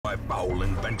my foul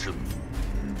invention.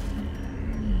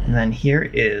 And then here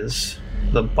is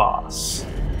the boss,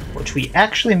 which we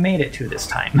actually made it to this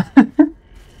time. A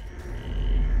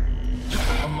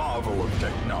marvel of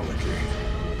technology.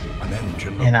 An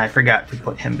engine of... And I forgot to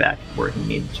put him back where he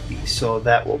needed to be, so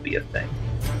that will be a thing.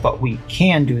 But we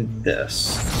can do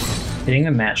this. Hitting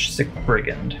a match 6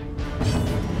 Brigand.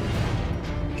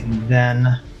 And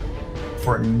then,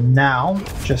 for now,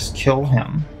 just kill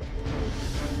him.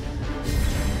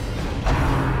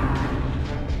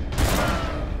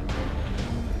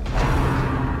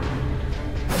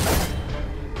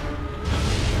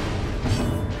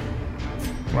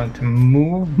 I'm going to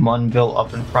move Munville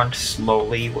up in front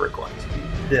slowly. We're going to do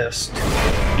this to the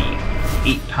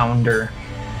 8-pounder.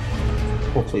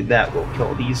 Hopefully that will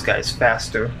kill these guys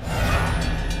faster.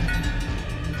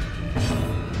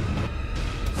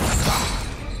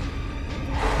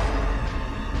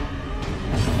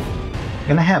 I'm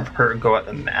gonna have her go at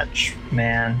the match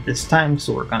man this time,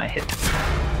 so we're gonna hit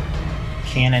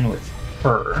cannon with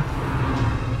her.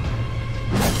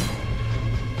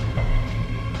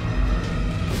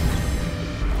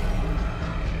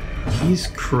 He's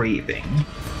craving.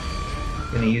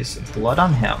 Gonna use the blood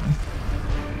on him.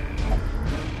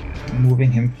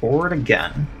 Moving him forward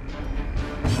again.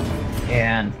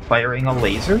 And firing a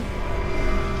laser.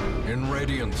 In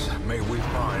Radiance, may we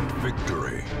find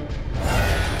victory.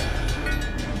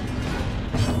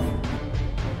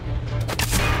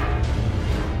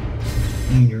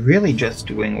 And really just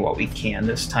doing what we can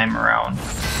this time around.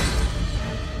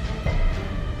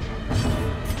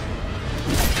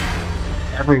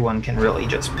 Everyone can really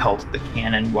just pelt the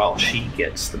cannon while she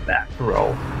gets the back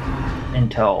row.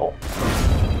 Until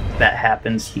that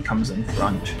happens, he comes in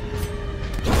front.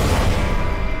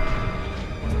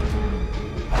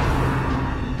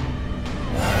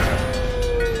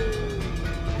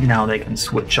 Now they can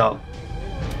switch up.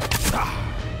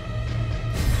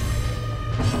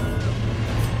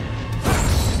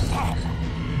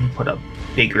 And put a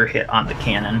bigger hit on the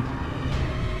cannon.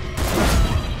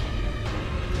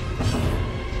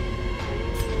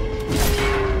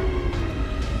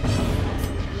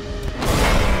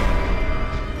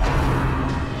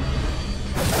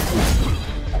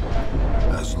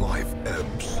 As life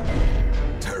ebbs,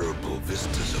 terrible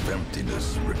vistas of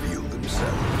emptiness reveal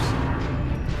themselves.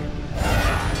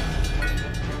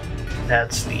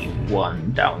 That's the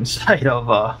one downside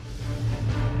of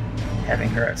having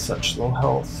her at such low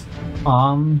health.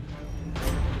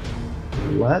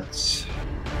 Let's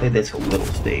play this a little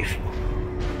safe.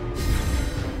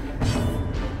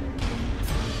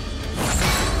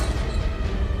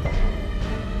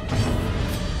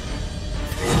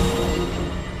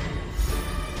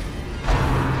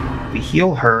 We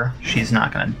heal her, she's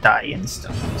not gonna die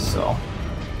instantly, so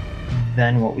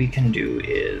then what we can do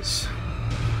is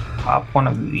pop one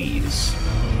of these.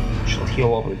 She'll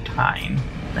heal over time,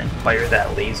 and then fire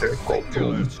that laser. Go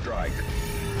boom. Strike.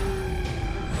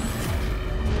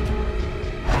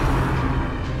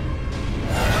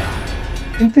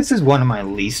 I think this is one of my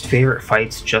least favorite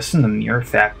fights, just in the mere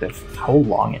fact of how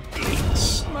long it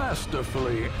takes.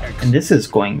 Masterfully executed. And this is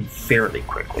going fairly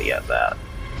quickly at that.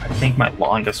 I think my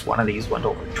longest one of these went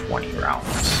over 20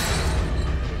 rounds.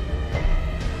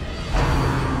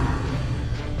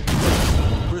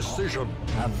 Precision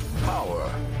and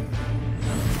power.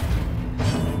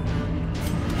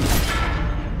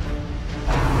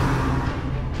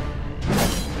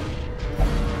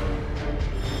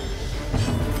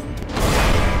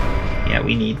 Yeah,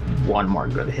 we need one more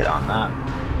good hit on that.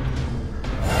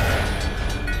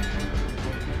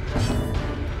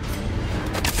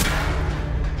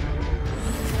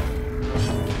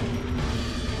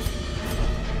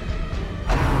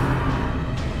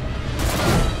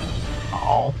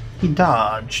 Oh, he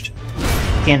dodged.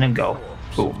 Cannon go.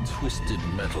 Boom. Twisted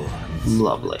metal.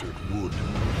 Lovely. Wood.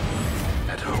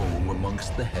 At home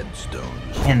amongst the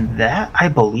headstones. And that, I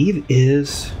believe,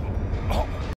 is